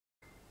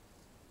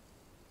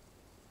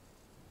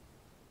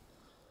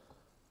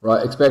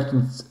Right,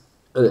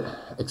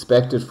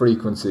 expected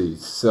frequency.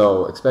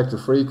 So expected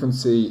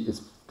frequency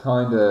is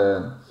kind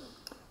of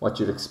what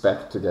you'd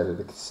expect to get at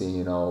a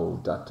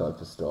casino, that type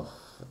of stuff.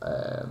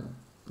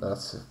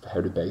 That's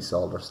how they base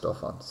all their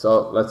stuff on.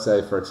 So let's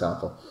say, for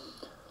example,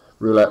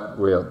 roulette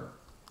wheel.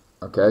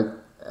 Okay,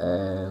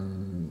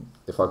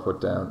 if I put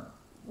down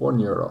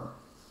 €1,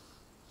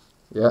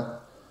 yeah,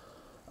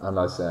 and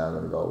I say I'm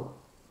going to go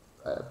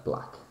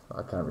black.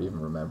 I can't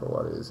even remember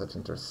what it is. I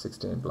think there's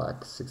 16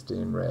 black,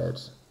 16 red,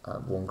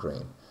 and 1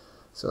 green.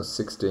 So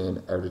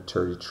 16 out of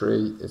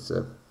 33 is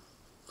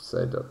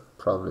say that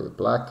probably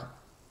black.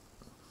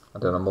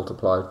 And then I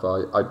multiply it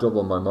by, I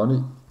double my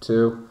money,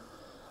 2.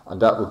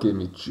 And that will give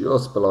me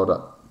just below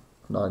that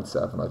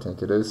 97, I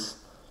think it is.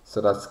 So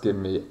that's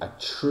giving me a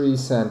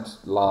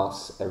 3-cent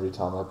loss every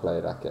time I play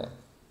that game.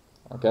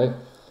 Okay,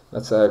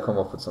 let's say I come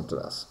up with something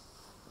else.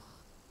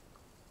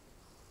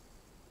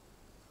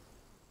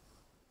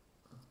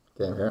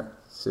 Game here,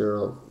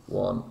 0,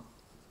 1,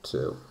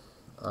 2.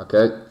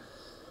 Okay,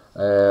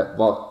 what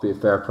would be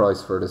a fair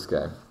price for this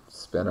game?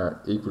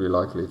 Spinner equally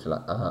likely to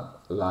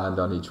land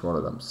on each one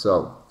of them.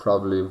 So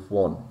probably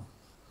 1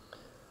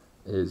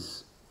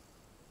 is,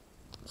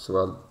 so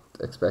I'll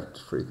expect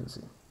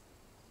frequency.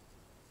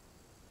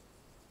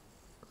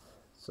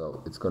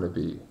 So it's going to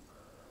be,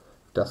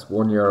 that's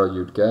 €1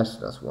 you'd get,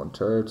 that's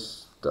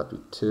 1/3, that'd be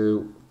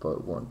 2 by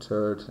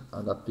 1/3,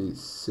 and that'd be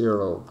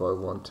 0 by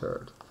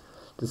 1/3.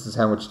 This is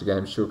how much the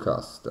game should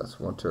cost. That's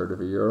 1/3 of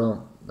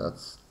 €1,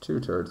 that's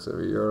 2/3 of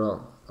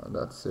 €1, and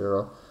that's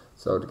 0.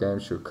 So the game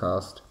should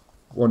cost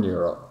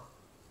 €1.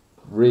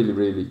 Really,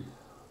 really,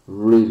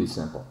 really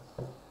simple.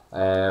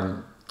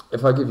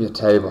 If I give you a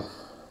table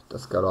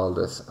that's got all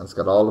this, and it's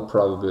got all the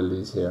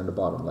probabilities here in the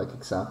bottom, like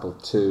example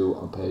 2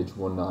 on page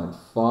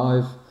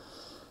 195,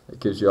 it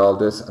gives you all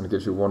this, and it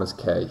gives you 1 as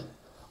k.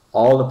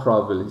 All the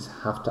probabilities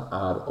have to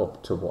add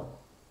up to 1.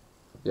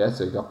 Yeah,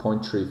 so you got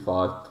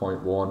 0.35,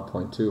 0.1,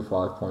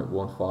 0.25,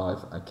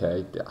 0.15, and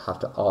k. They have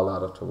to all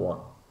add up to 1.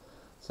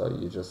 So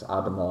you just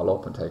add them all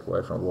up and take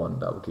away from 1.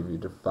 That will give you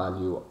the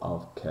value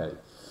of k.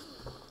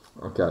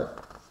 Okay.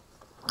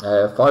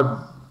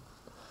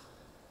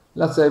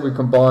 Let's say we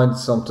combine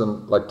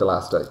something like the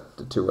last day,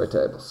 the two-way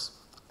tables.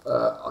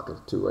 I'll get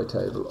a two-way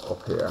table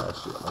up here.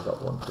 Actually, I got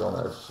one done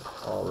out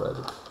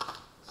already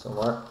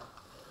somewhere.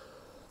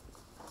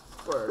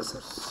 Where is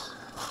it?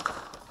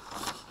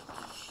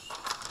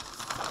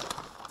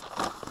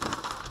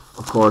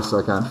 Of course,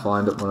 I can't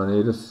find it when I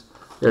need it.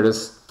 Here it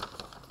is.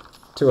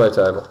 Two-way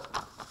table.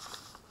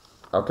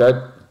 Okay,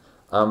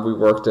 and we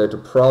worked out the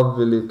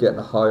probability of getting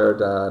higher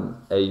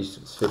than 8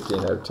 is 15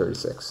 out of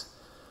 36.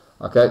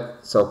 Okay,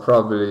 so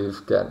probability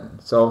of getting,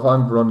 so if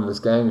I'm running this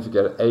game, if you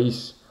get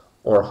 8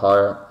 or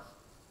higher,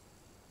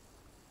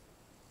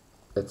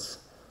 it's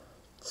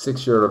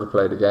 €6 to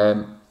play the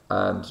game,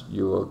 and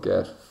you will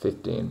get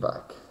 15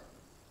 back.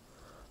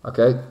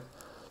 Okay,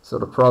 so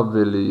the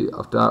probability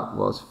of that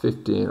was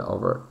 15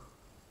 over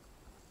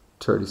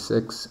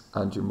 36,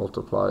 and you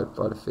multiply it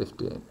by the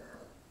 15.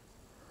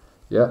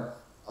 Yeah,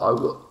 I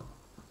will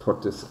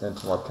put this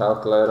into my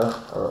calculator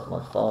or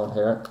my phone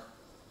here.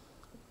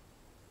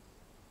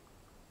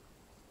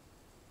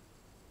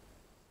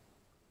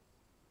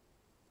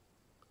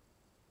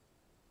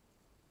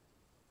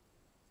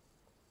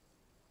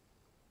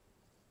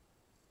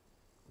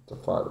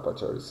 Divided by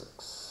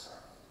 36,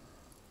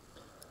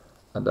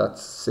 and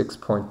that's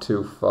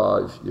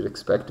 6.25 you'd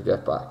expect to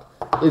get back.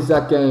 Is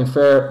that game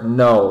fair?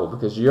 No,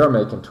 because you're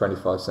making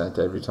 25 cents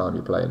every time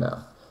you play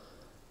now.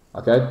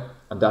 Okay,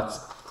 and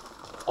that's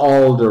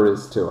all there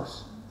is to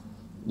it.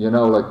 You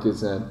know, like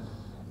it's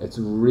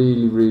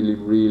really, really,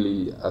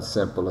 really as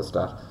simple as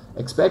that.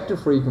 Expected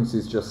frequency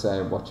is just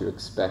saying what you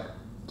expect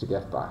to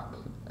get back.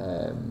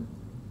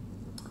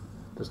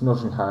 There's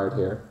nothing hard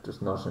here.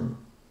 There's nothing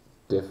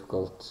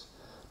difficult.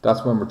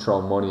 That's when we're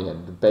throwing money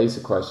in. The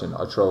basic question,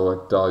 I throw a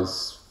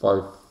dice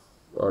 5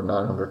 or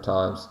 900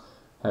 times.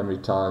 How many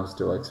times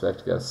do I expect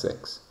to get a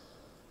 6?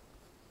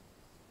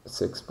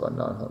 6 by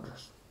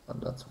 900.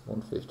 And that's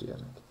 150, I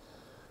think.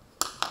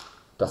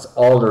 That's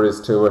all there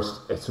is to it.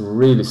 It's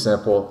really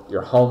simple.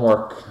 Your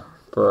homework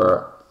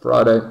for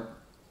Friday,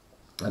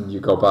 and you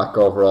go back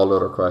over all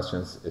other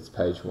questions. It's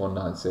page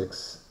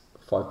 196,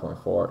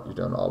 5.4. You're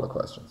doing all the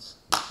questions.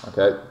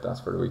 Okay,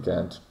 that's for the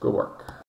weekend. Good work.